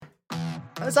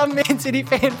Some Man City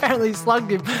fan apparently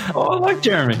slugged him. Oh, I like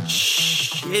Jeremy.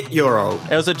 Shit, you're old.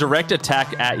 It was a direct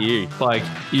attack at you. Like,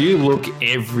 you look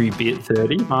every bit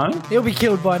 30, huh? He'll be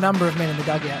killed by a number of men in the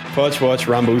dugout. Watch,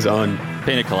 Rumble's on.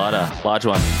 Pina colada, large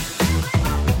one.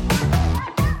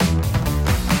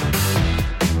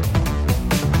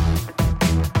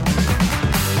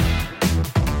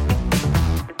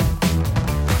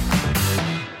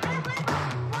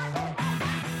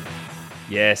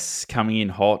 Yes, coming in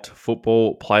hot,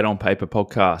 Football Played on Paper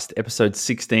podcast, episode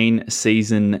 16,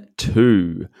 season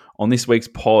 2. On this week's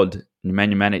pod,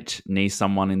 Nemanja Manic knees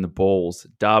someone in the balls,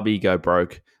 Derby go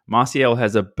broke, Martial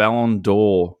has a Ballon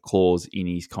d'Or clause in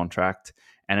his contract,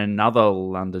 and another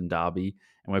London derby,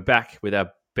 and we're back with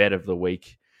our bet of the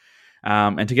week.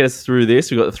 And to get us through this,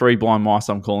 we've got the three blind mice,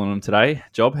 I'm calling them today.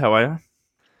 Job, how are you?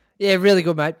 Yeah, really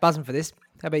good, mate. Buzzing for this.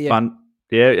 How about you?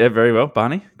 Yeah, very well.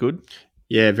 Barney, good.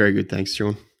 Yeah, very good. Thanks,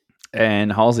 Sean.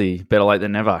 And Halsey, better late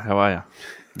than never. How are you?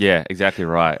 Yeah, exactly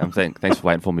right. Thanks for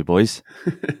waiting for me, boys.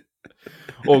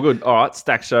 All good. All right,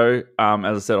 stack show.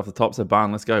 As I said off the top, so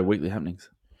Barn, let's go. Weekly happenings.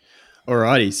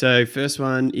 Alrighty, so first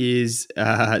one is,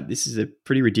 this is a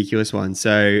pretty ridiculous one. So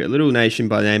a little nation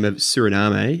by the name of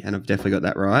Suriname, and I've definitely got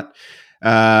that right,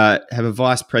 have a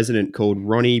vice president called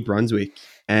Ronnie Brunswick,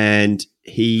 and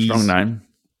he's... Strong name.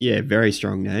 Yeah, very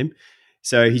strong name.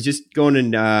 So he's just gone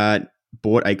and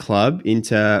bought a club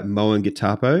into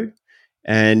Moangatapo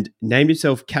and named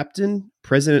himself captain,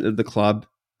 president of the club,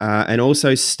 and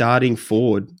also starting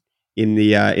forward in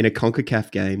the in a CONCACAF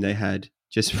game they had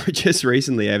just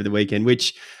recently over the weekend,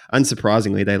 which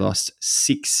unsurprisingly they lost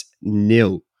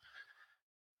 6-0.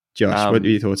 Josh, what are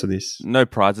your thoughts on this? No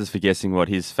prizes for guessing what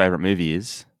his favourite movie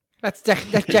is. That's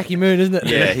Jackie Moon, isn't it?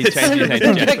 Yeah, he's changed his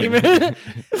name to Jackie Moon.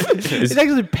 He's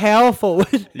actually power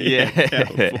forward. Yeah.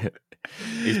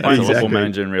 He's playing a football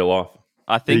manager in real life.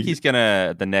 I think he's going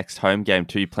to, the next home game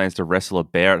too, he plans to wrestle a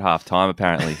bear at half time,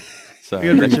 apparently. So We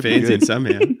got to bring the fans in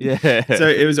somehow. Yeah. So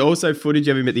it was also footage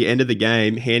of him at the end of the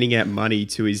game handing out money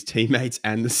to his teammates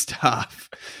and the staff.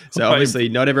 So obviously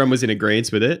not everyone was in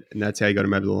agreement with it, and that's how he got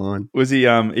him over the line. Was he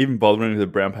even bothering with a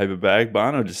brown paper bag,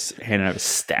 Barn, or just handing over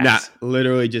stats? Nah,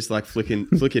 literally just like flicking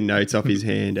notes off his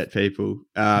hand at people.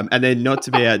 And then not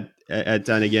to be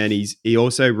outdone again, he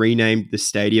also renamed the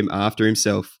stadium after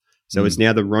himself. So it's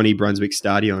now the Ronnie Brunswick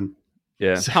Stadion.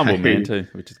 Yeah, So- humble man too,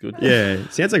 which is good. Yeah,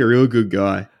 sounds like a real good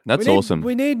guy. That's We need- awesome.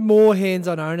 We need more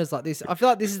hands-on owners like this. I feel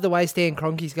like this is the way Stan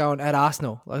Kroenke's going at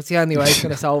Arsenal. Like, it's the only way he's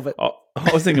going to solve it. Oh,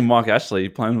 I was thinking Mike Ashley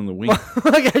playing on the wing.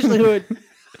 Like, actually would.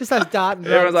 Just has dart and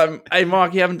Everyone's runs. like, "Hey,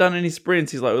 Mike, you haven't done any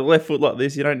sprints." He's like, "With a left foot like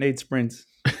this, you don't need sprints."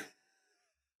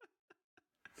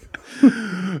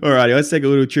 Alrighty, let's take a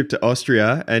little trip to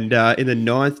Austria. And in the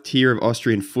 9th tier of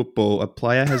Austrian football, a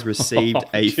player has received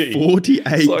a gee.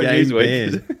 48 Slow game news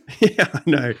week. ban. Yeah, I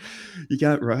know. You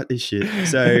can't write this shit.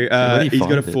 So do you he's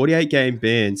got a find it? 48 game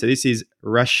ban. So this is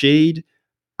Rashid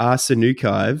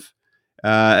Arsenukayev.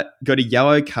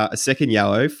 Got a second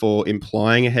yellow for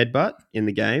implying a headbutt in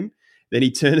the game. Then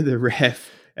he turned to the ref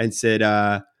and said,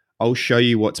 I'll show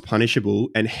you what's punishable,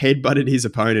 and headbutted his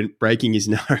opponent, breaking his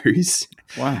nose.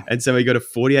 Wow. And so he got a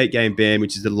 48 game ban,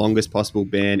 which is the longest possible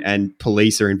ban, and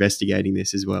police are investigating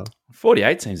this as well.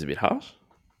 48 seems a bit harsh.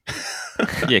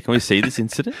 Yeah, can we see this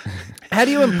incident? How do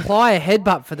you imply a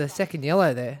headbutt for the second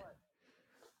yellow there?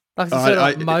 Like, it's sort of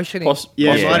like motioning. Yeah,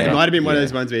 Possibly. it might have been one of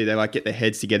those ones where they like get their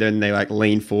heads together and they like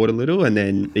lean forward a little, and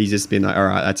then he's just been like, all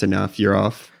right, that's enough, you're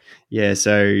off. Yeah,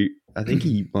 so I think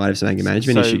he might have some anger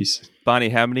management issues. Barney,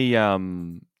 how many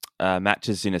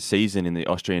matches in a season in the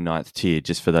Austrian 9th tier,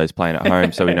 just for those playing at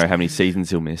home, so we know how many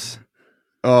seasons he'll miss?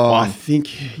 Oh, I think,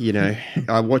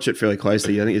 I watch it fairly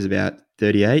closely. I think it's about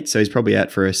 38, so he's probably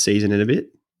out for a season and a bit.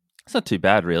 It's not too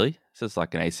bad, really. It's just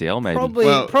like an ACL, maybe.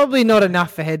 Probably not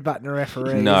enough for headbutting a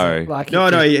referee. No. is it? Like, No,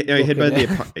 he looking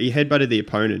headbutted the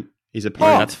opponent. His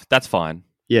opponent. That's fine.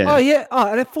 Yeah. Oh, yeah.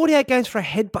 Oh, and 48 games for a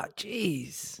headbutt.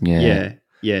 Jeez.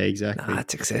 Yeah, exactly. Nah,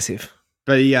 that's excessive.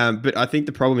 But but I think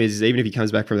the problem is even if he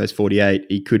comes back from those 48,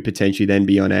 he could potentially then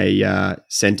be on a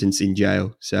sentence in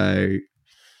jail. So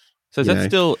is that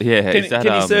still... Yeah. Can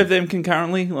he serve them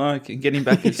concurrently, like and get him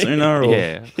back in sooner? Or?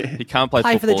 Yeah. He can't play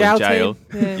Pay for the football jail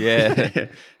in jail. team. Yeah. Yeah.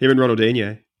 him and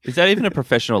Ronaldinho, Is that even a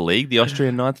professional league, the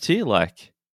Austrian 9th tier?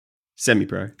 Like...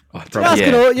 semi-pro. Oh,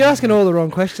 You're asking all the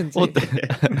wrong questions. Well, here.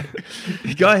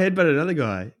 The guy headbutted another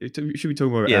guy. Should we talk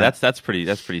more about yeah, that? that's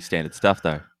pretty standard stuff,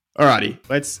 though. Alrighty,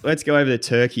 let's go over to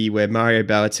Turkey, where Mario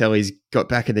Balotelli's got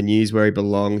back in the news where he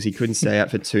belongs. He couldn't stay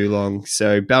out for too long.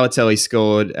 So Balotelli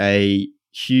scored a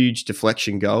huge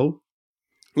deflection goal.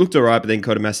 Looked all right, but then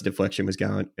caught a massive deflection, was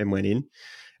going and went in.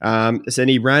 So then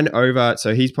he ran over.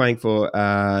 So he's playing for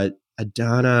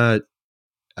Adana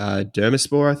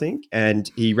Dermaspor, I think, and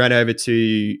he ran over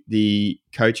to the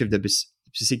coach of the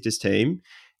Besiktas team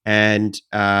and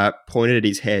pointed at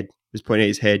his head. Was pointing at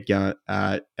his head,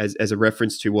 as a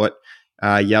reference to what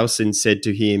Yeltsin said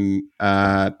to him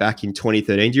back in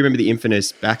 2013. Do you remember the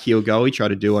infamous backheel goal he tried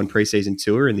to do on preseason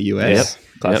tour in the US?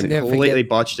 Yep. Classic. Never Completely forget.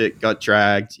 botched it, got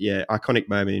dragged. Yeah, iconic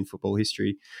moment in football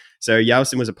history. So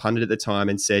Yeltsin was a pundit at the time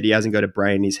and said he hasn't got a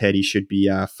brain in his head. He should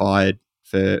be fired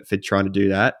for trying to do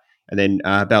that. And then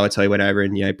Balotelli went over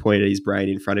and pointed at his brain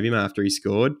in front of him after he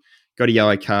scored, got a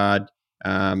yellow card.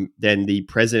 Then the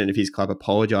president of his club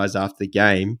apologized after the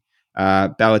game.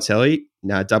 Balotelli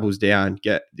doubles down,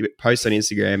 posts on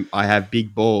Instagram, I have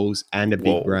big balls and a big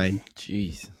Whoa. brain.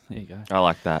 Jeez. There you go. I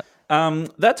like that.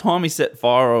 That time he set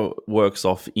fireworks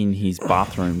off in his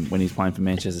bathroom when he's playing for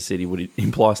Manchester City would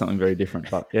imply something very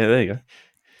different. But yeah, there you go.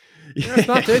 Yeah,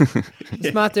 smart dude.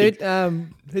 Smart dude.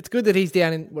 It's good that he's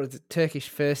down in Turkish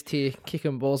first tier,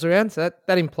 kicking balls around. So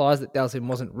that implies that Yeltsin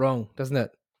wasn't wrong, doesn't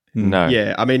it? No.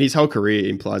 Yeah, I mean, his whole career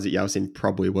implies that Yeltsin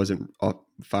probably wasn't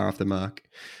far off the mark.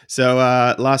 So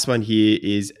last one here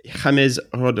is James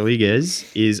Rodriguez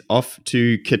is off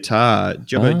to Qatar.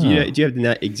 Jobbo, do you have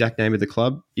the exact name of the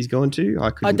club he's gone to? I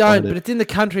couldn't don't, find but it. it's in the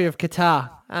country of Qatar.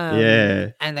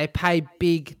 Yeah. And they pay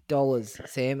big dollars,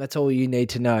 Sam. That's all you need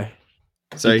to know.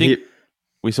 So You think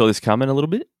we saw this coming a little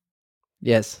bit?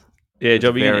 Yes. Yeah,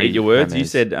 Job, you can Very eat your words. You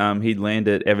James. said he'd land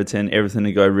at Everton, everything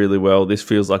to go really well. This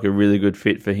feels like a really good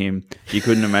fit for him. You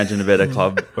couldn't imagine a better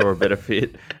club or a better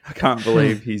fit. I can't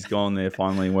believe he's gone there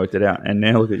finally and worked it out. And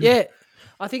now look at you. Yeah,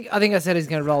 I think I said he's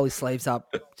going to roll his sleeves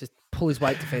up, just pull his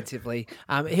weight defensively.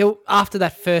 He'll after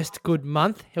that first good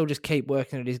month, he'll just keep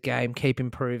working at his game, keep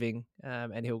improving,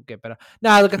 and he'll get better.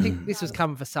 No, look, I think this was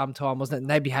coming for some time, wasn't it? And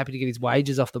they'd be happy to get his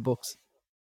wages off the books.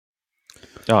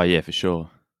 Oh, yeah, for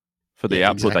sure. For the Yeah,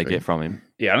 output exactly. they get from him.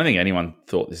 Yeah, I don't think anyone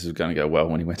thought this was going to go well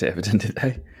when he went to Everton, did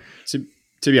they?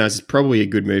 To be honest, it's probably a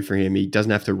good move for him. He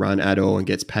doesn't have to run at all and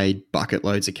gets paid bucket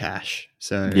loads of cash.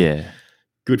 So Yeah.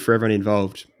 good for everyone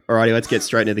involved. Alrighty, let's get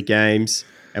straight into the games.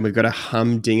 And we've got a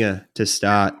humdinger to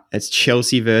start. It's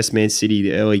Chelsea versus Man City,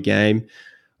 the early game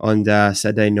on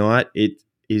Saturday night. It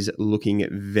is looking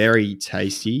very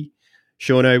tasty.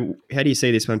 Shauno, how do you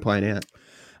see this one playing out?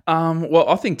 Well,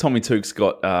 I think Tommy Tuch's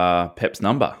got Pep's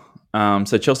number.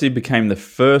 So Chelsea became the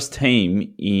first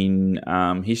team in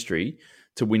history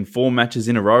to win 4 matches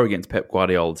in a row against Pep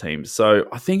Guardiola teams. So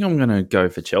I think I'm going to go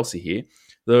for Chelsea here.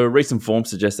 The recent form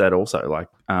suggests that also. Like,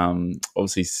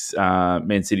 obviously,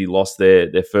 Man City lost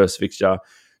their first fixture,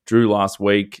 drew last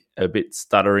week, a bit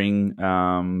stuttering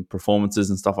performances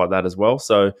and stuff like that as well.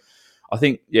 So I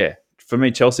think, yeah, for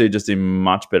me, Chelsea are just in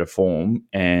much better form.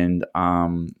 And,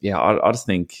 I just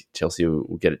think Chelsea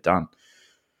will get it done,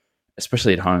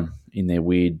 especially at home in their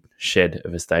weird shed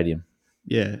of a stadium.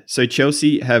 Yeah. So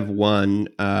Chelsea have won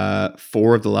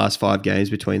 4 of the last 5 games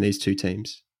between these two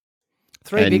teams.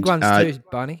 3 And, big ones too,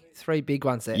 Barney. 3 big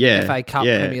ones there. Yeah, FA Cup,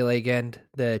 yeah. Premier League, and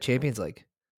the Champions League.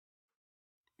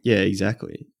 Yeah,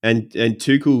 exactly. And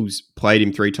Tuchel's played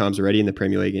him 3 times already in the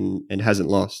Premier League and hasn't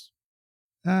lost.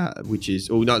 Which is,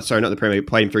 not the Premier League.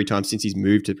 Played him 3 times since he's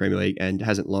moved to the Premier League and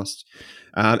hasn't lost.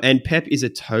 And Pep is a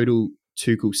total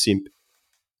Tuchel simp.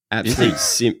 Absolute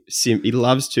simp. He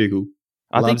loves Tuchel.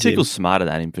 I think Loves him. Tuchel's smarter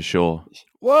than him for sure.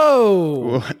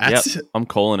 Whoa! Oh, that's I'm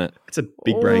calling it. a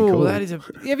big brain call. That is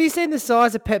have you seen the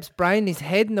size of Pep's brain, his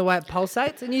head, and the way it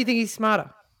pulsates? And you think he's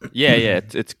smarter? Yeah,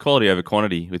 it's quality over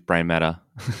quantity with brain matter.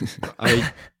 I mean,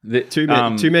 The-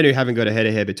 two men who haven't got a head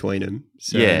of hair between them.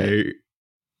 So Yeah.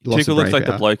 lots of Tuchel looks brain like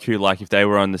the power. bloke who, like, if they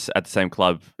were at the same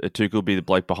club, Tuchel would be the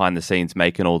bloke behind the scenes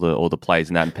making all the plays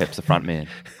and that, and Pep's the front man.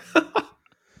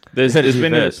 There's Heard it here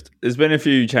been first. there's been a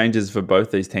few changes for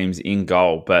both these teams in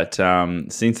goal, but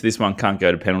since this one can't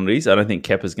go to penalties, I don't think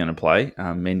Kepa's going to play.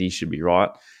 Mendy should be right,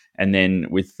 and then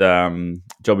with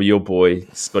Jobber, your boy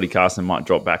Scotty Carson might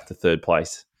drop back to 3rd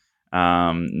place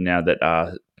now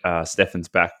that Stefan's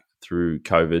back through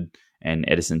COVID, and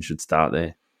Edison should start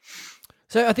there.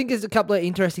 So I think there's a couple of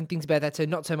interesting things about that. So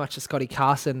not so much the Scotty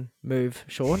Carson move,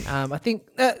 Sean. I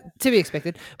think to be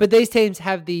expected, but these teams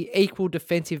have the equal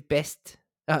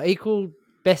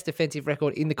best defensive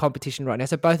record in the competition right now.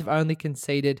 So both have only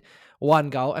conceded 1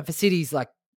 goal, and for City's like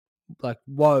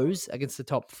woes against the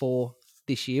top 4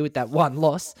 this year with that 1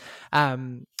 loss,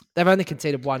 they've only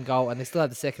conceded 1 goal, and they still have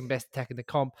the 2nd best attack in the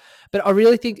comp. But I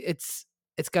really think it's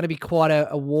going to be quite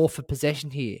a war for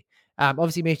possession here.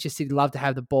 Obviously, Manchester City love to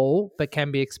have the ball, but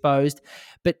can be exposed.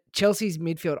 But Chelsea's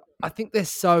midfield, I think they're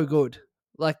so good.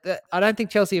 I don't think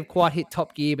Chelsea have quite hit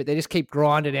top gear, but they just keep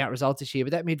grinding out results this year.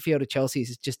 But that midfield of Chelsea's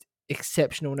is just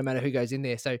exceptional no matter who goes in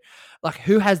there. So,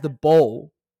 who has the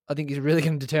ball I think is really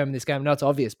going to determine this game. I know it's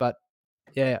obvious, but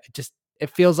yeah, it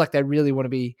feels like they really want to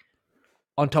be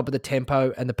on top of the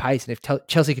tempo and the pace. And if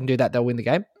Chelsea can do that, they'll win the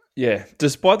game. Yeah,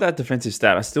 despite that defensive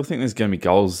stat, I still think there's going to be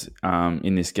goals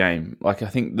in this game. Like, I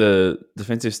think the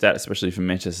defensive stat, especially for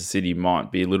Manchester City,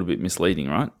 might be a little bit misleading,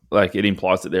 right? Like, it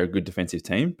implies that they're a good defensive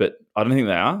team, but I don't think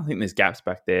they are. I think there's gaps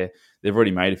back there. They've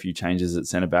already made a few changes at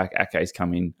centre-back. Ake's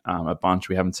come in a bunch.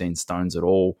 We haven't seen Stones at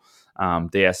all.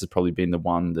 Diaz has probably been the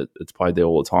one that's played there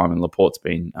all the time, and Laporte's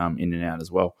been in and out as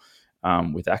well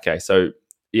with Ake. So,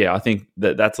 yeah, I think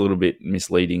that's a little bit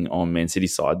misleading on Man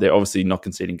City's side. They're obviously not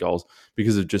conceding goals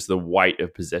because of just the weight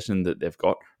of possession that they've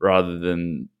got, rather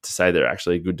than to say they're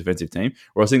actually a good defensive team.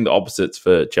 Whereas I think the opposites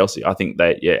for Chelsea. I think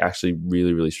they actually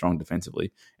really, really strong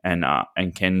defensively and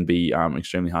can be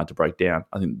extremely hard to break down.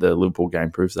 I think the Liverpool game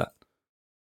proves that.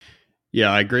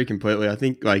 Yeah, I agree completely. I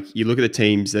think like you look at the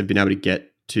teams they've been able to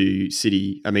get to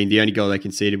City. I mean, the only goal they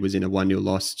conceded was in a 1-0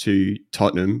 loss to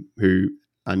Tottenham, who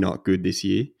are not good this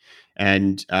year.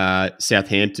 And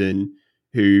Southampton,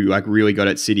 who like really got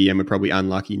at City and were probably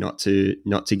unlucky not to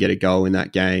get a goal in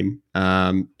that game.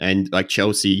 And like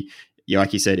Chelsea,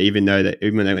 like you said, even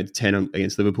when they went to 10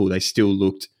 against Liverpool, they still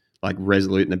looked like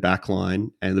resolute in the back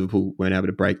line, and Liverpool weren't able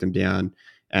to break them down.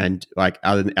 And like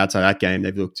outside that game,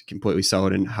 they've looked completely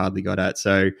solid and hardly got at.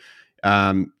 So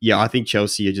I think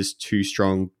Chelsea are just too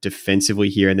strong defensively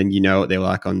here, and then what they're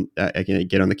like on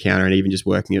get on the counter and even just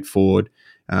working it forward.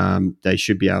 They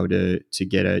should be able to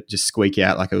just squeak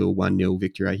out like a little 1-0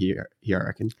 victory here, I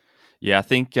reckon. Yeah, I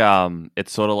think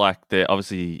it's sort of like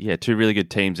two really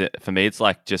good teams. For me, it's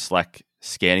like just like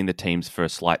scanning the teams for a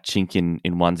slight chink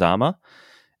in one's armor.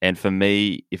 And for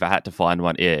me, if I had to find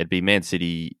one, it'd be Man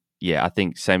City. Yeah, I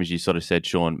think same as you sort of said,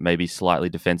 Sean, maybe slightly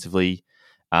defensively.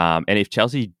 And if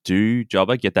Chelsea do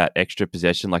get that extra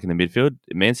possession like in the midfield,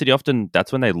 Man City often,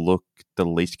 that's when they look the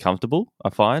least comfortable, I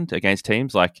find, against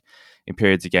teams like in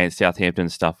periods against Southampton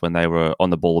and stuff when they were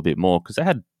on the ball a bit more, because they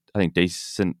had, I think,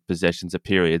 decent possessions at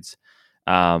periods.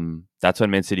 That's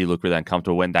when Man City look really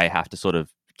uncomfortable, when they have to sort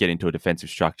of get into a defensive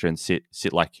structure and sit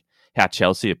like how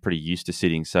Chelsea are pretty used to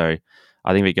sitting. So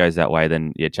I think if it goes that way,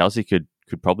 then yeah, Chelsea could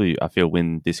probably, I feel,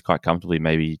 win this quite comfortably,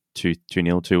 maybe 2-0,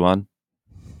 2-1.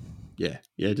 Yeah.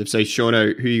 So,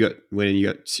 Shauno, who you got winning?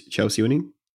 You got Chelsea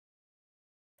winning?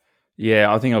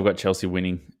 Yeah, I think I've got Chelsea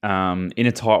winning in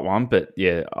a tight one, but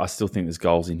yeah, I still think there's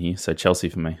goals in here. So Chelsea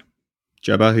for me.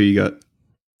 Jabba, who you got?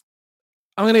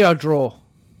 I'm going to go draw.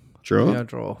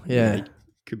 Draw? Yeah.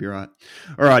 Could be right.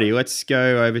 Alrighty, let's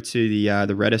go over to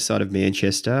the redder side of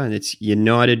Manchester, and it's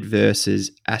United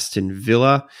versus Aston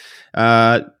Villa.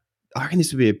 I reckon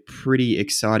this will be a pretty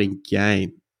exciting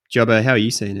game. Jabba, how are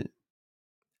you seeing it?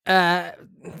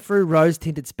 Through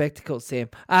rose-tinted spectacles, Sam.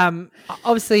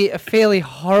 Obviously, a fairly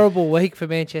horrible week for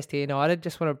Manchester United.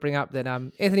 Just want to bring up that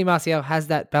Anthony Martial has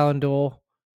that Ballon d'Or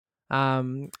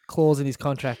clause in his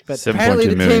contract, but apparently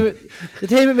the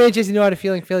team at Manchester United are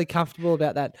feeling fairly comfortable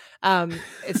about that.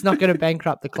 It's not going to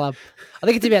bankrupt the club. I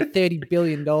think it's about $30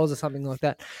 billion or something like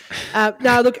that.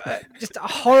 No, look, just a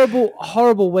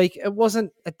horrible week. It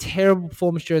wasn't a terrible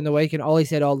performance during the week, and Ollie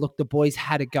said, "Oh, look, the boys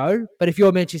had a go." But if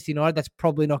you're Manchester United, that's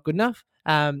probably not good enough.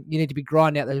 You need to be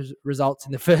grinding out those results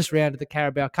in the first round of the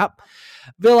Carabao Cup.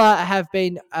 Villa have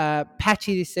been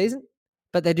patchy this season,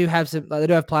 but they do have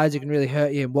players who can really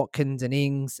hurt you, in Watkins and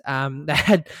Ings. They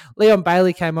had Leon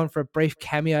Bailey came on for a brief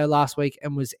cameo last week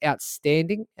and was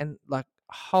outstanding. And like,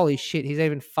 holy shit, he's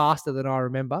even faster than I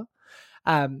remember.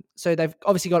 So they've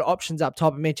obviously got options up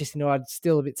top, and Manchester United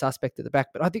still a bit suspect at the back.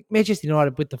 But I think Manchester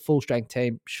United with the full strength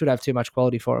team should have too much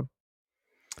quality for them.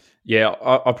 Yeah,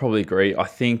 I probably agree. I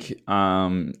think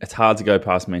it's hard to go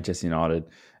past Manchester United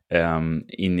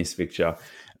in this fixture.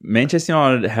 Manchester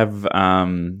United have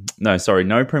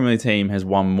no Premier League team has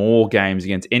won more games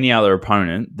against any other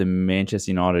opponent than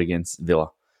Manchester United against Villa.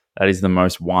 That is the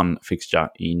most won fixture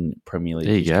in Premier League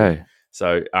history. There you go.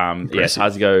 So, it's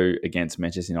hard to go against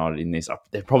Manchester United in this.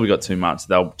 They've probably got too much.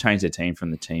 They'll change their team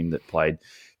from the team that played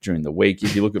during the week.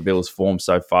 If you look at Villa's form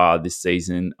so far this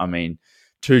season, I mean,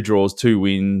 2 draws, 2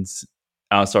 wins.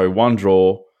 1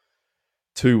 draw,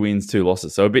 2 wins, 2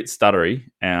 losses. So a bit stuttery,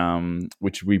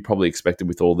 which we probably expected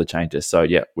with all the changes. So,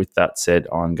 yeah, with that said,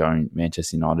 I'm going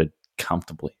Manchester United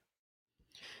comfortably.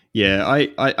 Yeah,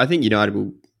 I think United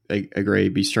will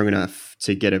be strong enough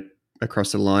to get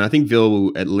across the line. I think Villa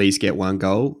will at least get 1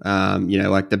 goal.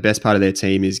 Like the best part of their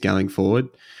team is going forward.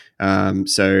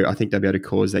 So I think they'll be able to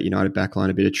cause that United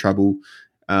backline a bit of trouble.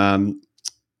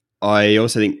 I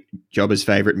also think Jobber's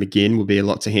favourite McGinn will be a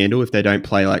lot to handle if they don't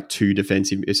play like too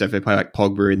defensive. So if they play like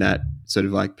Pogba in that sort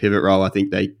of like pivot role, I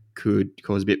think they could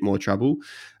cause a bit more trouble.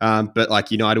 But like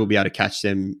United will be able to catch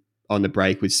them on the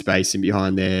break with space and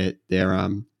behind their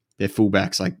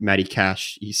fullbacks like Matty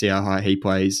Cash. You see how high he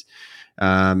plays,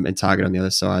 and Target on the other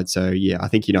side. So yeah, I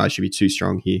think United should be too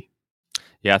strong here.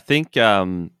 Yeah, I think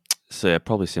so. Yeah,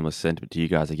 probably similar sentiment to you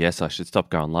guys. I guess I should stop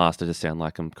going last. I just sound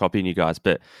like I'm copying you guys,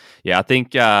 but yeah, I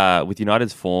think with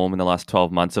United's form in the last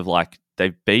 12 months of like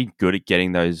they've been good at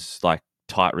getting those like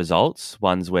tight results,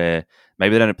 ones where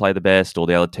maybe they don't play the best or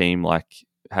the other team like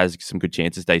has some good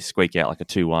chances. They squeak out like a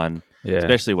 2-1,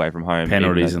 especially away from home.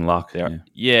 Penalties and luck.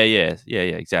 Yeah,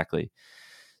 exactly.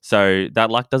 So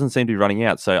that luck doesn't seem to be running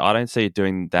out. So I don't see it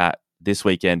doing that this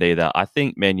weekend either. I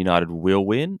think Man United will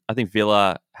win. I think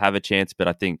Villa have a chance, but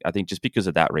I think just because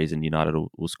of that reason, United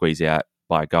will squeeze out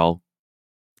by a goal.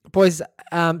 Boys,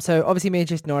 so obviously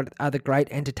Manchester United are the great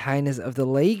entertainers of the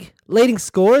league. Leading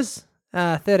scorers,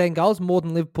 13 goals, more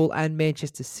than Liverpool and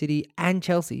Manchester City and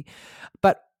Chelsea.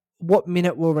 But what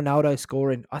minute will Ronaldo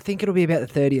score in? I think it'll be about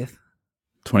the 30th.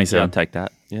 27. Yeah, I'll take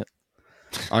that. Yeah.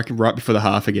 I can right before the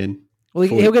half again. Well,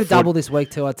 he'll get a double this week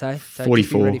too, I'd say. So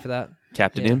 44. Be ready for that.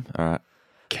 Captain him? All right.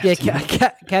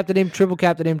 Captain him, triple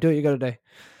captain him, do what you got to do.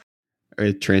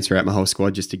 I transfer out my whole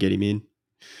squad just to get him in.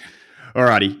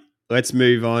 Alrighty, let's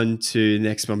move on to the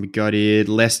next one we got here.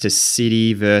 Leicester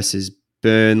City versus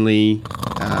Burnley.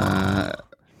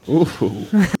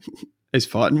 Those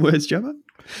fighting words, Jabba.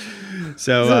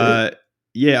 So,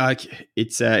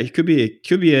 it could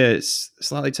be a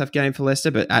slightly tough game for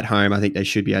Leicester, but at home, I think they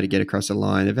should be able to get across the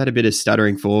line. They've had a bit of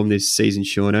stuttering form this season,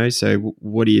 Shauno. So,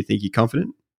 what do you think? You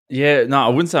confident? Yeah, no, I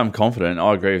wouldn't say I'm confident.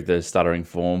 I agree with the stuttering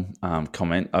form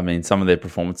comment. I mean, some of their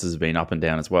performances have been up and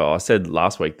down as well. I said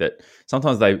last week that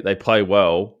sometimes they play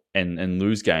well and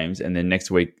lose games, and then next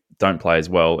week don't play as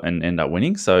well and end up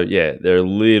winning. So, yeah, they're a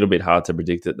little bit hard to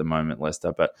predict at the moment,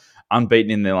 Leicester, but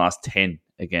unbeaten in their last 10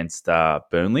 against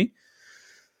Burnley.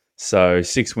 So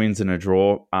 6 wins and a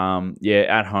draw.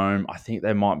 At home, I think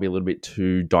they might be a little bit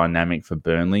too dynamic for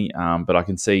Burnley, but I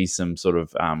can see some sort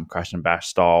of crash and bash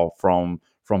style from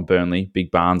Burnley,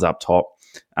 big Barnes up top,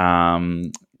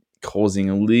 causing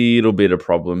a little bit of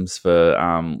problems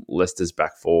for Leicester's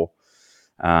back four.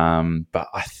 But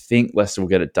I think Leicester will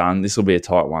get it done. This will be a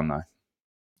tight one, though.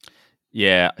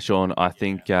 Yeah, Sean, I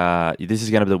think this is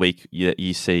going to be the week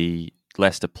you see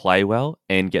Leicester play well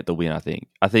and get the win, I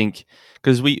think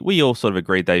because we all sort of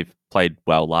agreed they've played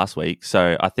well last week.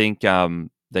 So I think they're going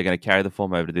to carry the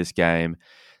form over to this game.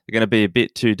 They're going to be a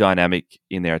bit too dynamic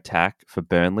in their attack for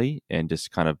Burnley and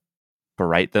just kind of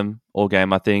berate them all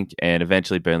game, I think. And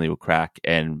eventually Burnley will crack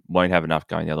and won't have enough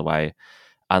going the other way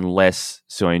unless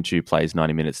Soyuncu plays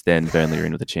 90 minutes. Then Burnley are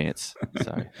in with a chance.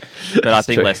 So, but I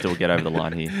think Leicester will get over the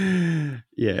line here.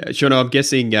 Yeah, Sean, I'm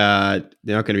guessing they're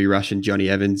not going to be rushing Johnny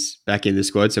Evans back in the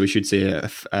squad, so we should see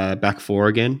a back four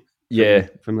again.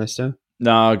 From Leicester.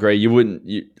 No, I agree. You wouldn't.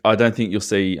 I don't think you'll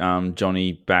see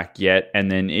Johnny back yet.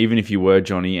 And then even if you were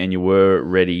Johnny and you were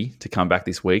ready to come back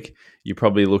this week, you're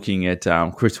probably looking at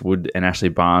Chris Wood and Ashley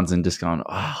Barnes and just going,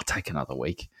 I'll take another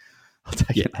week.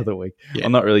 Another week. Yeah.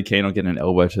 I'm not really keen on getting an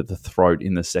elbow to the throat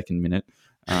in the second minute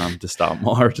to start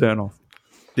my return off.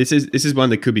 This is one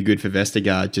that could be good for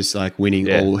Vestergaard, just like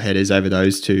winning all headers over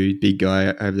those two, big guy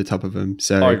over the top of them.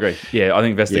 So I agree. Yeah, I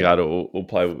think Vestergaard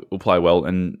will play well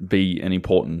and be an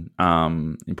important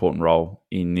role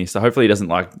in this. So hopefully he doesn't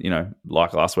like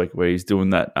last week where he's doing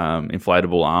that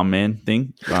inflatable arm man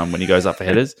thing when he goes up for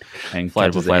headers and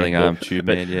inflatable flailing arm tube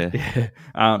man.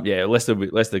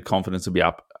 Leicester confidence will be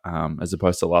up as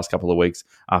opposed to the last couple of weeks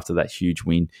after that huge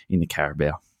win in the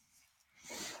Carabao.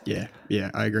 Yeah,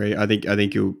 I agree. I think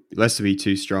Leicester be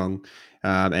too strong,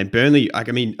 and Burnley. On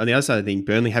the other side of the thing,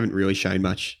 Burnley haven't really shown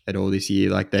much at all this year.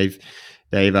 Like they've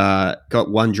got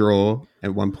one draw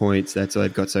and 1 point. So that's all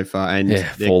they've got so far, and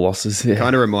 4 losses. Yeah.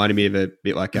 Kind of reminded me of a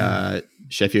bit like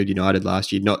Sheffield United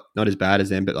last year. Not as bad as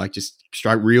them, but like just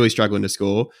really struggling to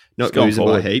score. Not losing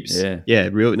by heaps.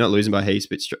 Really not losing by heaps,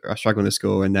 but struggling to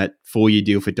score. And that 4-year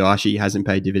deal for Dashi hasn't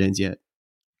paid dividends yet.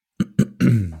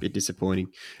 Bit disappointing.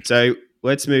 So.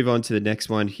 Let's move on to the next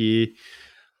one here.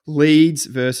 Leeds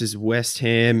versus West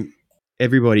Ham.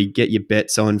 Everybody get your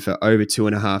bets on for over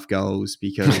 2.5 goals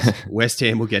because West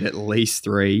Ham will get at least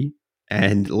 3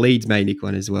 and Leeds may nick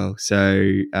one as well.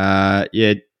 So,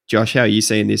 Josh, how are you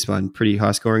seeing this one? Pretty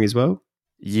high scoring as well?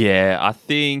 Yeah, I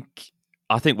think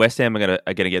West Ham are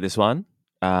gonna get this one.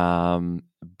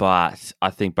 But I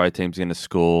think both teams are going to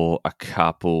score a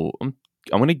couple. I'm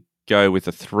going to go with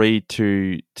a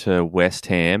 3-2 to West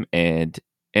Ham, and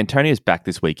Antonio's back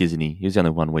this week, isn't he? He was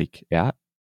only 1 week out.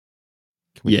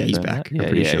 Yeah, he's back. I'm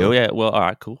pretty sure. Yeah. Well, all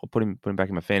right, cool. I'll put him back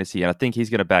in my fantasy, and I think he's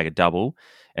going to bag a double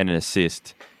and an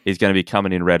assist. He's going to be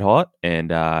coming in red hot,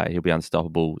 and he'll be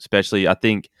unstoppable. Especially, I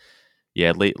think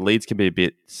yeah, Leeds can be a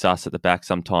bit sus at the back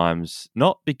sometimes.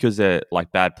 Not because they're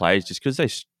like bad players, just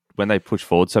because when they push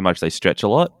forward so much, they stretch a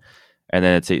lot, and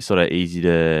then it's sort of easy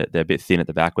they're a bit thin at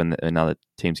the back when other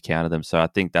teams counter them. So I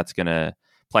think that's going to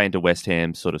play into West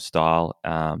Ham's sort of style,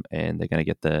 and they're going to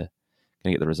get the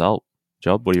result.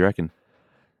 Job, what do you reckon?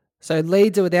 So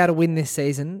Leeds are without a win this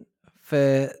season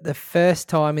for the first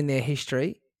time in their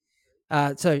history.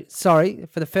 For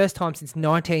the first time since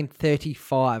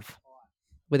 1935.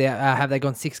 Without have they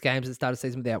gone 6 games at the start of the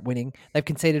season without winning? They've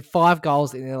conceded 5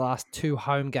 goals in their last 2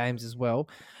 home games as well.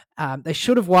 They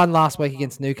should have won last week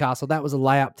against Newcastle. That was a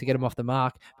layup to get them off the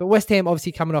mark. But West Ham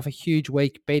obviously coming off a huge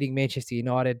week, beating Manchester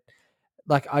United.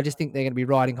 Like, I just think they're going to be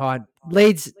riding high.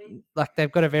 Leeds, like,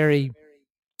 they've got a very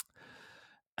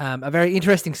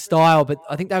interesting style, but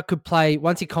I think they could play,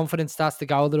 once your confidence starts to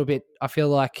go a little bit, I feel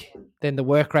like then the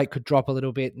work rate could drop a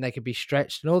little bit and they could be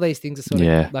stretched. And all these things are sort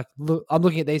of like, I'm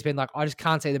looking at these being like, I just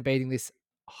can't see them beating this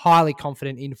highly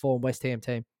confident, in-form West Ham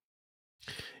team.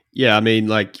 Yeah, I mean,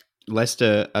 like Leeds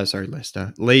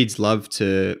love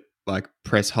to like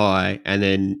press high, and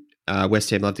then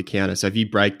West Ham love to counter. So if you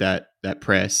break that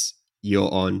press,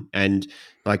 you're on. And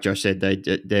like Josh said, their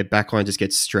backline just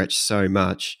gets stretched so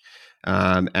much.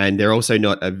 And they're also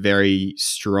not a very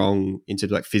strong,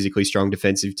 physically strong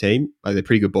defensive team. Like, they're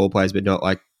pretty good ball players, but not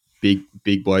like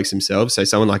big blokes themselves. So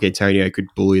someone like Antonio could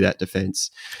bully that defense.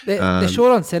 They're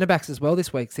short on centre backs as well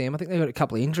this week, Sam. I think they've got a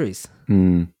couple of injuries.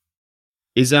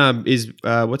 Who's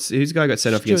the guy who got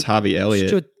sent off against Harvey Elliott?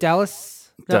 Stuart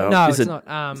Dallas? No, it's not.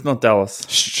 It's not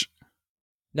Dallas.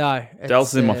 No, Dallas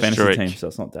is in my fantasy Sturridge. team, so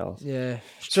it's not Dallas. Yeah,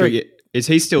 Is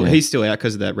he still? He's still out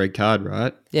because of that red card,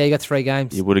 right? Yeah, he got 3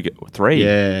 games. You would have got 3.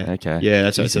 Yeah. Okay. Yeah,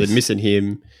 that's right. So they're missing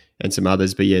him and some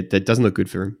others, but yeah, that doesn't look good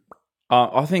for him.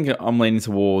 I think I'm leaning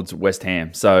towards West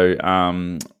Ham. So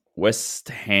West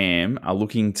Ham are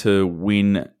looking to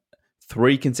win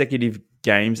 3 consecutive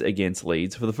games against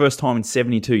Leeds for the first time in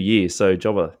 72 years. So,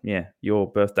 Jobber, yeah,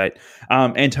 your birth date.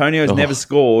 Antonio's never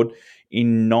scored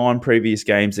in 9 previous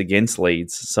games against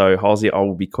Leeds. So, Halsey, I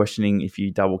will be questioning if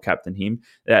you double captain him,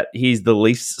 that he's the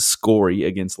least scory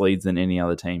against Leeds than any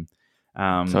other team.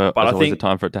 But I think it's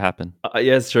time for it to happen.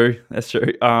 Yeah, that's true. That's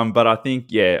true. But I think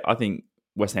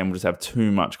West Ham will just have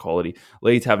too much quality.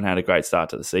 Leeds haven't had a great start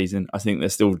to the season. I think they're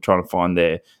still trying to find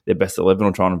their best 11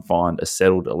 or trying to find a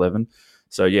settled 11.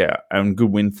 So, yeah,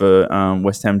 good win for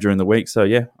West Ham during the week. So,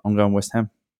 yeah, I'm going West Ham.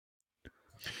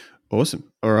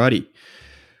 Awesome. Alrighty.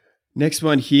 Next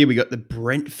one here, we got the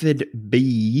Brentford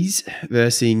Bees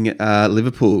versus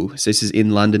Liverpool. So this is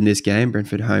in London, this game.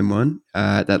 Brentford home one.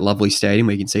 That lovely stadium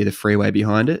where you can see the freeway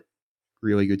behind it.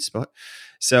 Really good spot.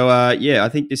 So, I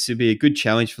think this would be a good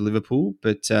challenge for Liverpool.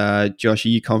 But, Josh, are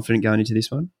you confident going into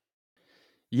this one?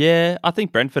 Yeah, I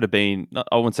think Brentford have been,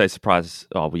 I wouldn't say surprise.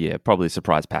 Oh, well, yeah, probably a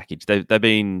surprise package. They've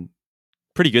been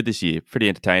pretty good this year, pretty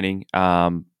entertaining.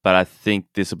 But I think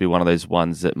this will be one of those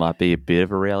ones that might be a bit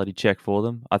of a reality check for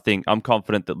them. I'm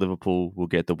confident that Liverpool will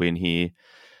get the win here.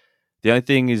 The only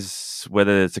thing is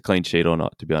whether it's a clean sheet or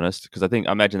not, to be honest, because I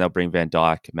imagine they'll bring Van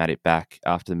Dijk, Matip back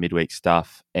after the midweek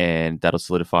stuff, and that'll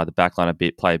solidify the backline a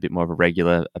bit, play a bit more of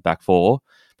a back 4,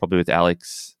 probably with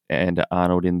Alex and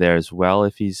Arnold in there as well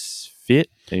if he's fit.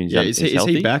 Is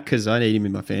he back? Because I need him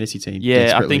in my fantasy team.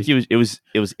 Yeah, I think it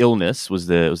was illness was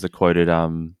the quoted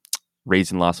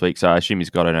reason last week, so I assume he's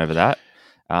gotten over that.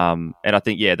 And I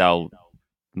think they'll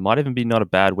might even be not a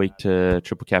bad week to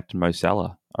triple captain Mo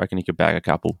Salah. I reckon he could bag a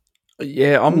couple.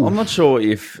 Yeah, I'm not sure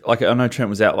if, like, I know Trent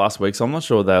was out last week, so I'm not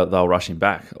sure they'll rush him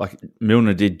back. Like,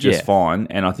 Milner did just fine,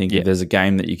 and I think if there's a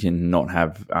game that you can not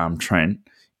have Trent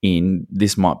in,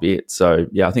 this might be it. So,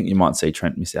 yeah, I think you might see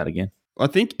Trent miss out again. I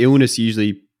think illness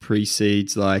usually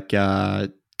precedes, like,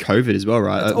 COVID as well,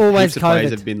 right? It's always COVID.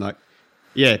 players have been like,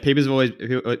 people's always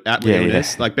out with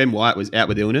illness. Like, Ben White was out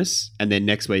with illness, and then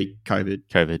next week,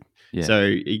 COVID. Yeah. So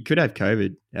he could have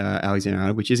COVID,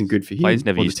 Alexander-Arnold, which isn't good for him. Players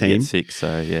never used to team. get sick,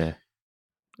 so yeah.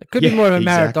 It could be more of a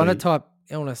Maradona type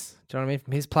illness. Do you know what I mean?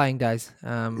 From his playing days.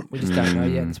 We just don't know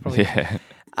yet. It's probably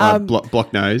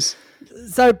block nose.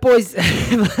 So, boys,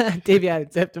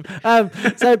 deviated septum.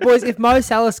 So, boys, if Mo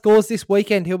Salah scores this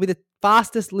weekend, he'll be the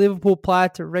fastest Liverpool player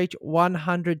to reach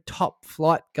 100 top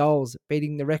flight goals,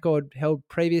 beating the record held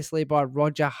previously by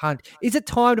Roger Hunt. Is it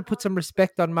time to put some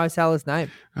respect on Mo Salah's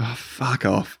name? Oh, fuck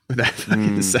off with that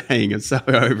fucking saying. I'm so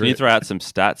over Can you it. throw out some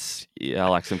stats,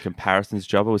 like some comparisons,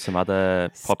 Jobber, with some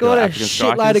other popular African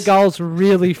strikers? Shitload of goals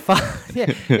really fast.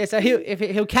 yeah. So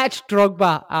he'll catch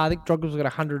Drogba. I think Drogba's got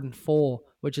 104.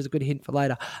 Which is a good hint for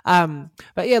later.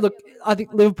 But yeah, look, I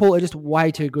think Liverpool are just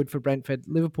way too good for Brentford.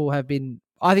 Liverpool have been,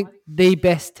 I think, the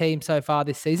best team so far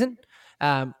this season.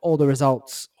 All the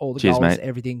results, all the goals, mate.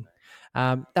 everything.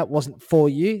 That wasn't for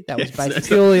you. That was Yes, based that's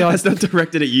purely on. That's not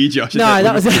directed at you, Josh. No,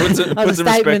 that was Put that was some a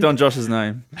respect statement. on Josh's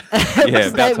name. Yeah, Yeah, a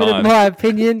about statement of time. my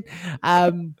opinion.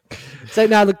 So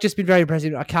no, look, just been very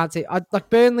impressive. I can't see. Like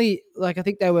Burnley, like I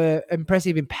think they were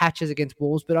impressive in patches against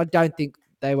Wolves, but I don't think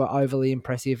they were overly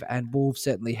impressive. And Wolves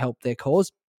certainly helped their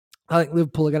cause. I think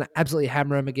Liverpool are going to absolutely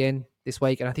hammer them again this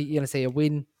week, and I think you're going to see a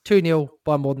win 2-0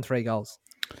 by more than 3 goals.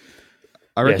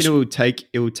 I reckon Yes.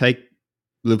 it will take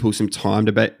Liverpool some time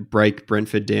to break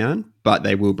Brentford down, but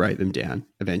they will break them down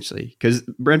eventually because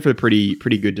Brentford are pretty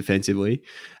good defensively,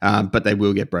 but they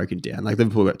will get broken down. Like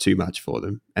Liverpool got too much for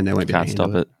them, and they won't be able Can't to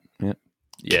handle stop it. Yeah.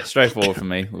 Yeah, straightforward for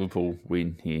me. Liverpool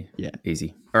win here. Yeah.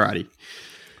 Easy. Alrighty.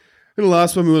 And the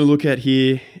last one we want to look at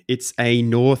here, it's a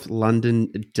North London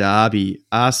derby.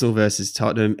 Arsenal versus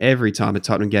Tottenham. Every time a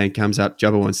Tottenham game comes up,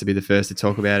 Jobber wants to be the first to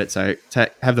talk about it. So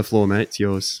have the floor, mate. It's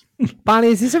yours. Barney,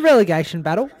 is this a relegation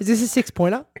battle? Is this a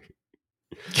 6-pointer?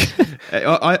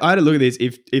 I had a look at this.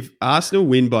 If Arsenal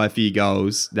win by a few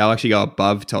goals, they'll actually go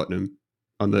above Tottenham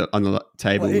on the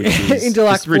table, which is Into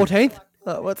like just rid- 14th?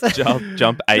 What's that?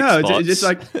 Jump 8 No, spots. just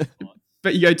like,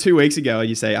 but you go 2 weeks ago and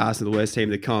you say Arsenal the worst team in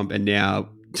the comp, and now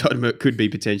Tottenham could be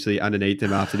potentially underneath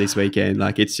them after this weekend.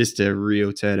 Like it's just a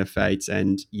real turn of fate.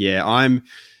 And yeah, I'm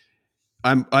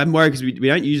worried because we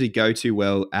don't usually go too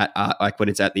well at like when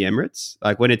it's at the Emirates.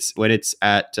 Like when it's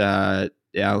at our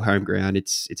home ground,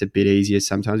 it's a bit easier.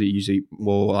 Sometimes we're usually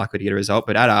more likely to get a result.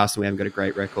 But at Arsenal, we haven't got a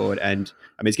great record, and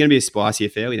I mean it's going to be a spicy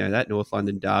affair. We know that North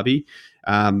London derby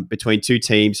between two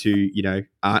teams who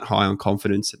aren't high on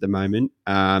confidence at the moment.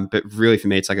 But really, for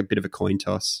me, it's like a bit of a coin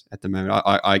toss at the moment.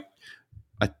 I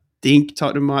think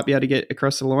Tottenham might be able to get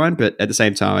across the line, but at the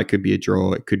same time, it could be a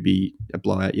draw. It could be a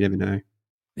blowout. You never know.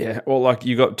 Yeah, well, like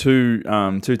you got two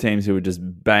teams who are just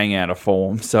bang out of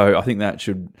form, so I think that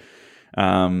should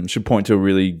point to a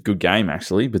really good game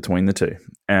actually between the two.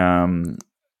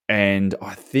 And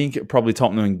I think probably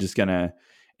Tottenham are just going to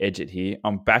edge it here.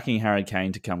 I'm backing Harry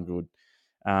Kane to come good.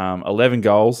 11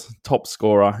 goals, top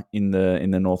scorer in the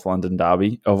North London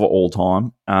derby of all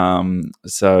time.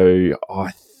 So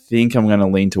I think I'm going to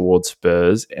lean towards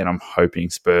Spurs, and I'm hoping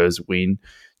Spurs win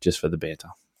just for the banter.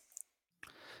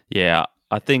 Yeah,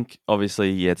 I think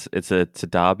obviously it's a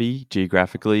derby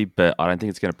geographically, but I don't think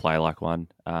it's going to play like one.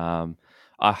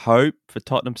 I hope for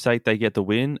Tottenham's sake they get the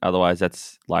win. Otherwise,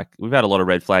 that's like we've had a lot of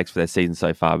red flags for their season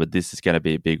so far, but this is going to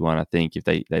be a big one. I think if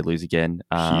they lose again,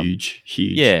 Huge.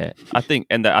 Yeah, I think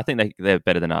they're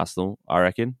better than Arsenal. I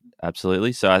reckon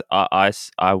absolutely. So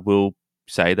I will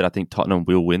say that I think Tottenham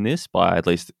will win this by at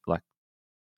least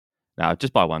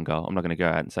just by 1 goal. I'm not going to go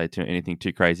out and say anything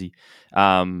too crazy.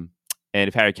 And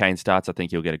if Harry Kane starts, I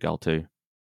think he'll get a goal too.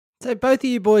 So both of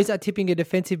you boys are tipping a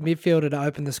defensive midfielder to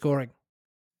open the scoring.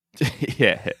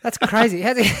 Yeah, That's crazy.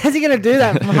 How's he going to do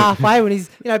that from halfway when he's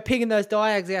pinging those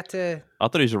diags out to I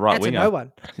thought he was a right out to winger. no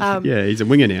one? Yeah, he's a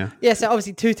winger now. Yeah, so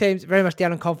obviously two teams very much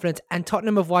down on confidence, and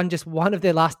Tottenham have won just one of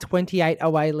their last 28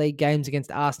 away league games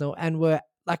against Arsenal, and were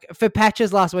like for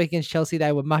patches last week against Chelsea,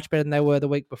 they were much better than they were the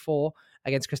week before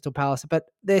against Crystal Palace, but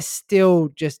they're still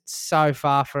just so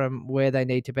far from where they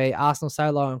need to be. Arsenal so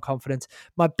low on confidence.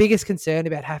 My biggest concern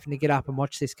about having to get up and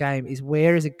watch this game is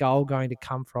where is a goal going to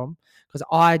come from? Because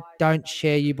I don't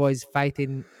share you boys' faith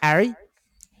in Harry.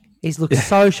 He's looked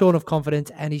so short of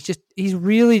confidence, and he's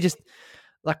really just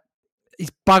like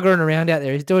he's buggering around out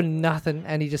there. He's doing nothing,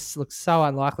 and he just looks so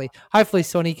unlikely. Hopefully,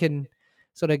 Sonny can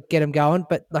sort of get him going,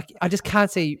 but like I just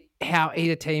can't see how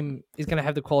either team is going to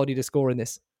have the quality to score in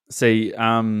this. See,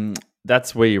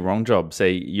 that's where you're wrong, Job.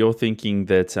 See, you're thinking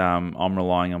that I'm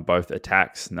relying on both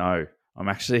attacks. No, I'm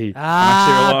actually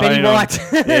Benny relying on White.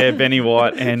 Benny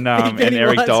White and Benny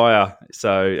Eric White. Dyer.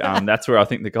 So that's where I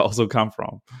think the goals will come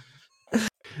from.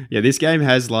 Yeah, this game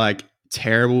has like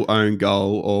terrible own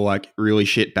goal or like really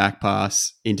shit back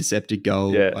pass, intercepted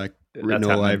goal, Yeah, like written that's all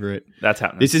happening. over it. That's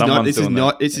happening. This is Someone's doing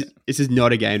that. this is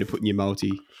not a game to put in your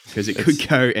multi because it could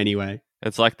go anyway.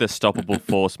 It's like the stoppable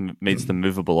force meets the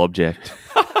movable object.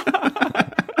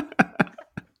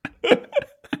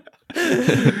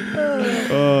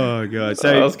 Oh god!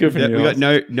 So that's good for we you. got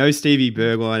no Stevie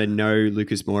Bergwijn and no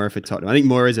Lucas Moura for Tottenham. I think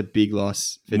Moura is a big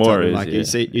loss for Moura Tottenham. is, Like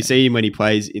yeah. you see him when he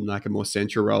plays in like a more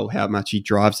central role, how much he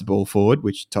drives the ball forward,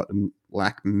 which Tottenham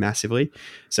lack massively.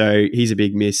 So he's a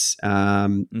big miss.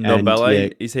 Ndombele,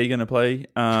 yeah, is he going to play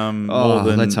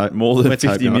let's hope- more than let's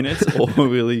hope 50 not. minutes, or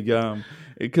will he go?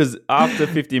 Because after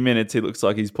 50 minutes, he looks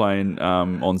like he's playing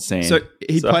on sand. So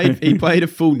he played a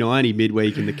full 90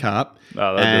 midweek in the cup.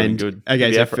 Oh, they're doing and good. okay, He'll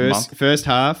be so out for a month. first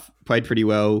half played pretty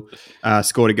well,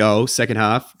 scored a goal. Second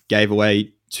half gave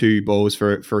away 2 balls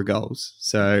for goals.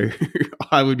 So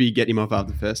I would be getting him off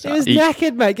after the first He half. was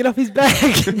knackered, mate. Get off his back.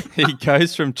 He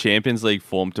goes from Champions League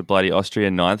form to bloody Austria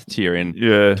 9th tier in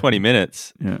Yeah. 20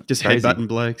 minutes. Yeah. Just Crazy. headbutting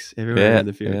blokes everywhere in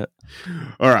the field.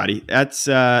 Alrighty,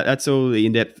 that's all the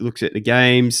in-depth looks at the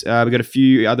games. We've got a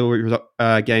few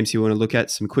other games you want to look at,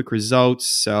 some quick results.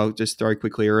 So I'll just throw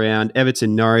quickly around.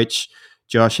 Everton, Norwich.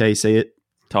 Josh, how you see it?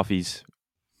 Toffees.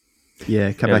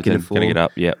 Yeah, come back into Everton, form. Gonna get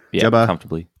up. Yep. Jabba.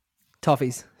 Comfortably.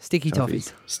 Toffees. Sticky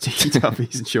toffees. Sticky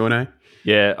toffees and Shauno.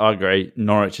 Yeah, I agree.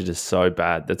 Norwich are just so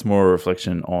bad. That's more a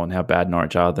reflection on how bad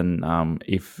Norwich are than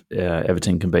if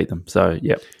Everton can beat them. So,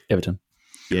 yeah, Everton.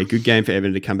 Yeah, good game for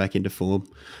Everton to come back into form.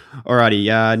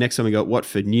 Alrighty, next one we got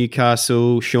Watford,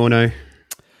 Newcastle. Shauno.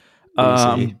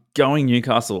 Going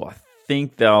Newcastle, I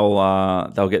think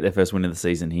they'll get their first win of the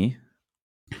season here.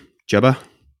 Jabba.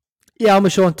 Yeah, I'm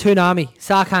with Sean. Toonami.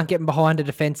 Sarr can't get him behind a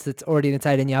defence that's already in its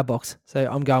 18-yard box. So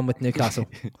I'm going with Newcastle.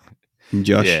 And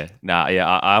Josh.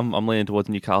 Yeah. I'm leaning towards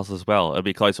Newcastle as well. It'll be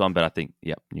a close one, but I think,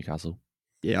 Newcastle.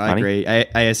 Yeah, I Honey? agree.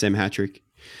 ASM hat trick.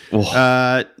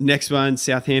 Oh. Next one,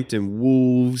 Southampton,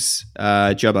 Wolves.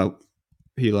 Jabba,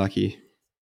 who you like here?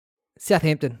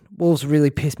 Southampton. Wolves really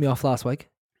pissed me off last week.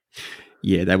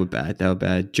 Yeah, they were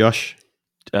bad. Josh.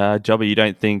 Jobber, you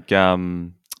don't think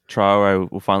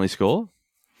Traore will finally score?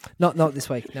 Not this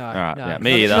week. No. right, no. yeah,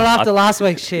 me either. Not after last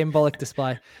week's shambolic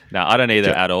display. No, I don't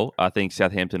either at all. I think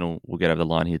Southampton will get over the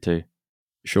line here too.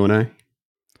 Shauno.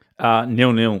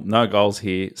 0-0. No goals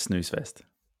here. Snooze fest.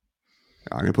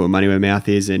 I'm going to put money where my mouth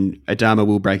is, and Adama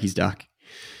will break his duck.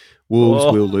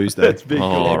 Wolves will lose, though. That's big.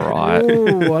 All right.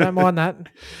 Ooh, I don't mind that.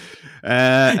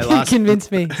 You Last,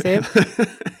 convinced me, Sam.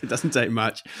 it doesn't take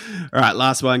much. All right,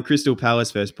 last one. Crystal Palace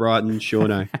versus Brighton.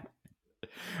 Shauno.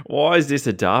 Why is this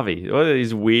a derby? What are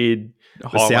these weird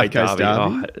highway South Coast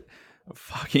derby? derby? Oh,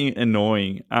 fucking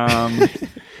annoying.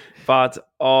 But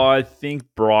I think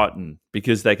Brighton,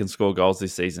 because they can score goals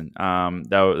this season.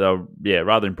 They were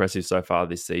rather impressive so far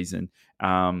this season.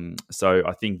 So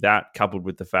I think that, coupled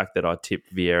with the fact that I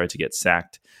tipped Vieira to get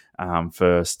sacked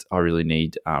first, I really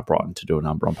need Brighton to do a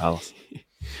number on Palace.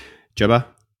 Jabba.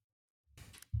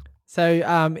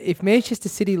 So if Manchester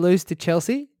City lose to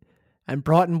Chelsea and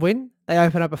Brighton win, they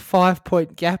open up a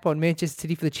 5-point gap on Manchester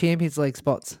City for the Champions League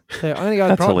spots. So I'm going to go with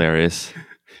That's Brighton. hilarious.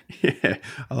 Yeah,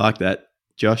 I like that.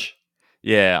 Josh.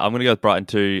 Yeah, I'm going to go with Brighton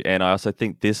too, and I also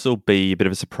think this will be a bit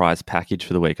of a surprise package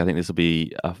for the week. I think this will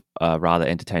be a rather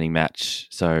entertaining match.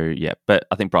 So, yeah, but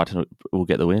I think Brighton will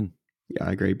get the win. Yeah,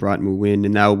 I agree. Brighton will win,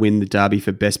 and they'll win the derby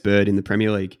for best bird in the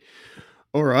Premier League.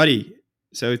 Alrighty.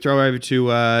 So throw over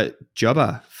to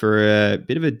Jobber for a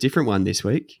bit of a different one this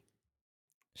week.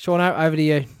 Shauno, over to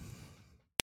you.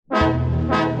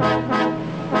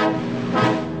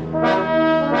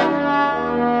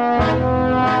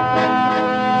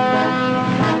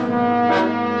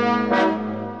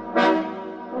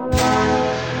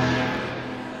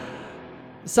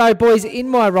 So, boys, in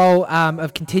my role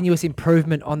of continuous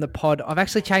improvement on the pod, I've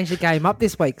actually changed the game up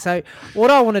this week. So, what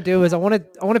I want to do is I want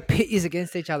to pit you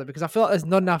against each other because I feel like there's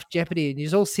not enough jeopardy, and you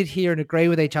just all sit here and agree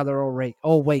with each other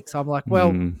all week. So I'm like,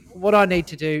 well, what I need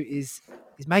to do is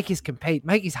make us compete,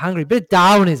 make us hungry, bit of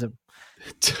Darwinism.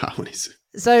 Darwinism.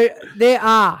 So there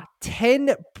are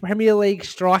 10 Premier League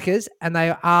strikers, and they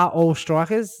are all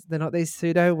strikers. They're not these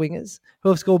pseudo wingers who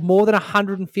have scored more than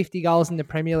 150 goals in the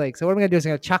Premier League. So what I'm going to do is I'm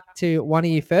going to chuck to one of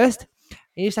you first.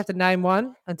 And you just have to name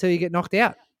one until you get knocked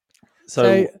out.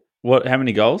 So what? How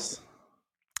many goals?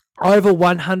 Over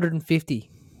 150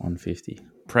 150.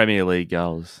 Premier League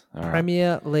goals. All right.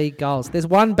 Premier League goals. There's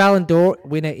one Ballon d'Or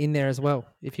winner in there as well,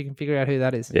 if you can figure out who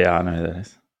that is. Yeah, I know who that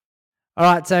is. All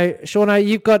right, so Shauno,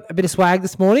 you've got a bit of swag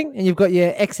this morning, and you've got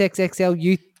your XXXL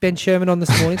youth Ben Sherman on this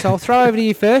morning. So I'll throw over to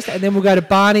you first, and then we'll go to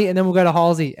Barney, and then we'll go to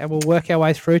Halsey, and we'll work our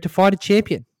way through to find a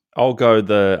champion. I'll go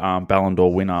the Ballon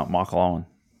d'Or winner, Michael Owen.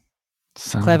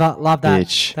 Clever, love that.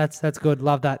 Bitch. That's good,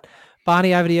 love that.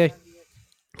 Barney, over to you.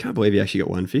 Can't believe he actually got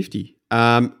 150.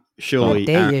 Surely,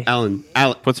 dare you. Alan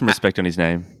Put some respect on his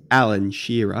name. Alan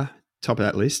Shearer, top of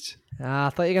that list.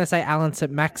 I thought you were going to say Alan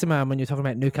St. Maximum when you're talking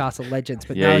about Newcastle legends,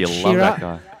 but Yeah, no, you it's love Shearer. that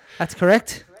guy. That's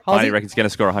correct. I Halsey? reckon he's going to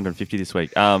score 150 this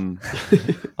week. I'm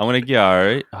going to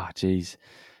go. Oh, geez.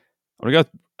 I'm going to go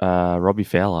with Robbie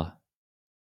Fowler.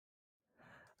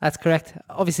 That's correct.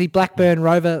 Obviously, Blackburn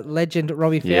Rover legend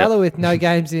Robbie Yep. Fowler with no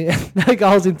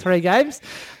goals in 3 games.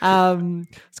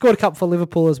 Scored a couple for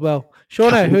Liverpool as well.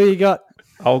 Shauno, who you got?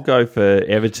 I'll go for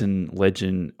Everton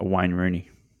legend Wayne Rooney.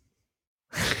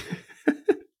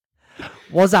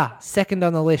 Wazza, second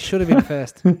on the list. Should have been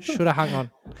first. Should have hung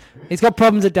on. He's got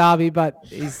problems at Derby, but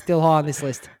he's still high on this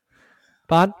list.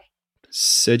 Bud?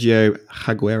 Sergio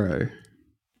Aguero.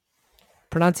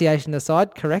 Pronunciation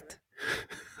aside, correct.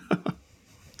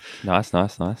 Nice.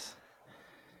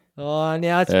 Oh,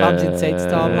 now it's bums in seats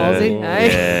time, Halsey.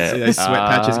 Hey? See those sweat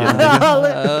patches getting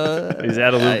bigger. He's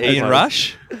out of Liverpool. Ian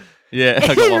Rush? Yeah, I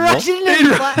got Ian one Rush more.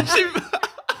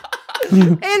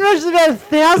 Ian Rush is about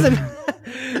 1,000.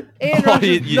 Ian Rush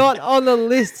is you- not on the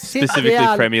list. Sit Specifically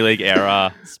down. Premier League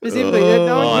era. Specifically, no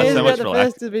Oh, one cares so about much the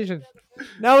relaxed. first division.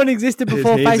 No one existed His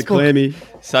before hands are Facebook. clammy.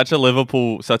 Such a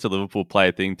Liverpool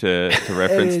player thing to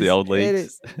reference the old It leagues.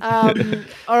 is.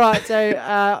 All right,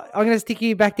 so I'm going to stick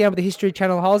you back down with the History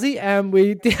Channel, Halsey, and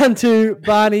we're down to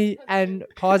Barney and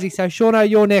Pisey. So, Shauno,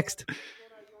 you're next.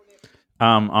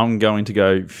 I'm going to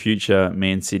go future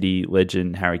Man City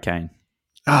legend Harry Kane.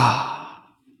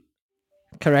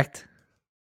 Correct.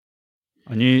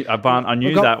 I knew We've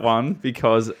got- that one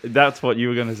because that's what you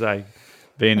were going to say.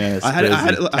 Being a I had it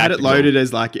tactical. loaded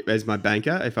as my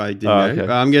banker. If I didn't know,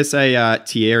 okay. I'm going to say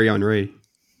Thierry Henry.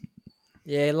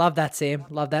 Yeah, love that, Sam.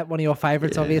 Love that. One of your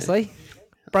favourites, obviously.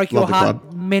 Broke your Love the heart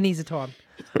club. many's a time.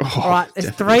 Oh, All right, there's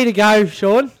 3 to go,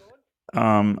 Sean.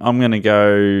 I'm going to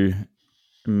go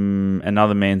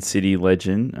another Man City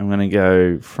legend. I'm going to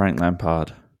go Frank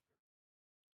Lampard.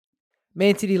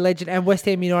 Man City legend and West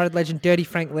Ham United legend, Dirty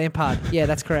Frank Lampard. Yeah,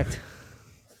 that's correct.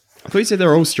 I thought you said they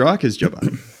were all strikers, Jobber.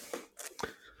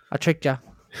 I tricked you.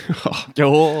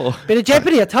 Oh, Bit of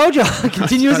jeopardy, I told you.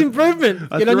 Continuous improvement.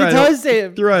 Get on your toes,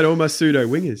 Sam. Threw out all my pseudo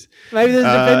wingers. Maybe there's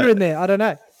a defender in there. I don't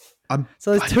know.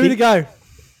 So there's 2 to go.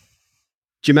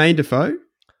 Jermaine Defoe.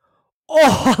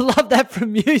 Oh, I love that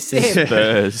from you, Sam.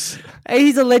 Spurs.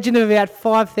 He's a legend of about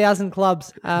 5,000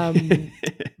 clubs.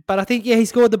 But I think, he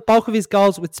scored the bulk of his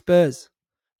goals with Spurs.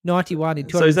 91 in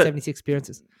So is that- 276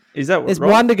 appearances. Is that There's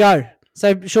right? 1 to go.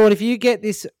 So, Sean, if you get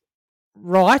this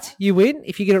right, you win.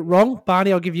 If you get it wrong,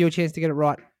 Barney, I'll give you a chance to get it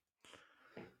right.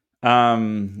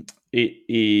 It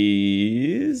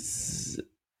is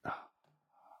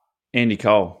Andy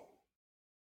Cole.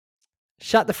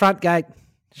 Shut the front gate.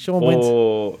 Sean wins.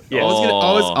 Or yeah,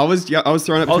 I was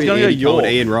throwing up I was between gonna go Andy Cole and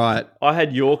York. Ian Wright. I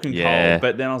had York and Yeah. Cole,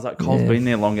 but then I was like, Cole's Yeah. been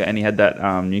there longer, and he had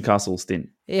that Newcastle stint.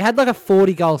 He had like a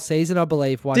 40-goal season, I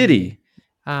believe. Did he?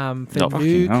 For No, fucking hell.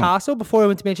 Newcastle before he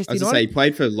went to I Manchester was going to say, United. he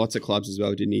played for lots of clubs as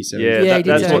well, didn't he? So, Yeah, Yeah, he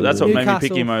did that's too. what made me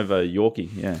pick Newcastle. him over Yorkie.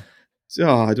 Yeah.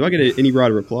 So, do I get any right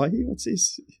to reply here? What's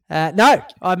this? No,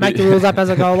 I make the rules up as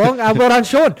I go along. Well done,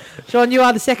 Sean. Sean, you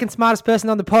are the second smartest person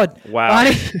on the pod. Wow.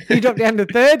 Barney, you dropped down to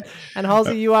 3rd. And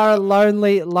Halsey, you are a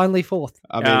lonely 4th.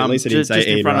 I mean, at least I didn't just, say just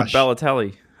in Ian front Rush. of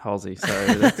Balotelli, Halsey. So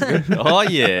that's good. Oh,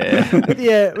 yeah.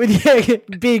 with your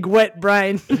big wet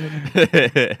brain.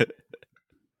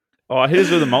 All right, here's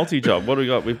with a multi-job. What do we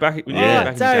got? We're back in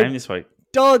the so- game this week.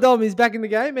 Dollar Dom is back in the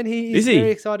game, and he is Is he?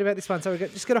 very excited about this one. So we've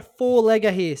just got a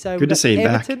 4-legger here. So Good we've to got see him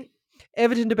back.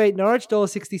 Everton to beat Norwich,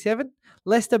 $1.67.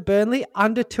 Leicester Burnley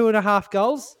under 2.5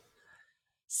 goals.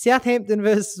 Southampton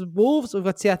versus Wolves. We've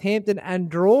got Southampton and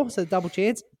draw, so double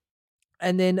chance.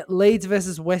 And then Leeds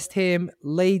versus West Ham,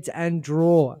 Leeds and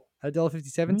draw.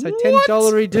 $1.57. So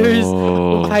 $10 reduce.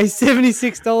 We'll pay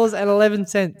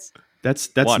 $76.11. That's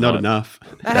Why not not? enough.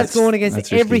 That has gone against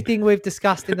that's risky. everything we've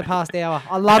discussed in the past hour.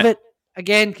 I love it.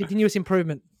 Again, continuous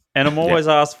improvement. And I'm always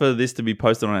asked for this to be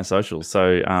posted on our socials.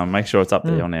 So make sure it's up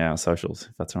there on our socials,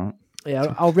 if that's all right.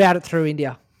 Yeah, I'll route it through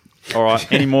India. All right.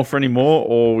 Any more,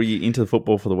 or are we into the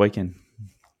football for the weekend?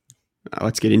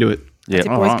 Let's get into it. Yeah. That's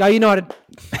it, all boys. right. Go United.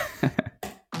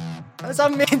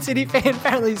 Some Man City fan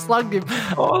apparently slugged him.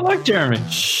 Oh, I like Jeremy.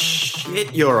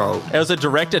 Shit, you're old. It was a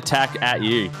direct attack at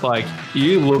you. Like,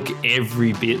 you look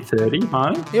every bit 30,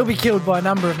 huh? He'll be killed by a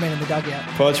number of men in the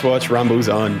dugout. Watch, rumbles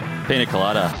on. Pina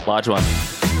colada, large one.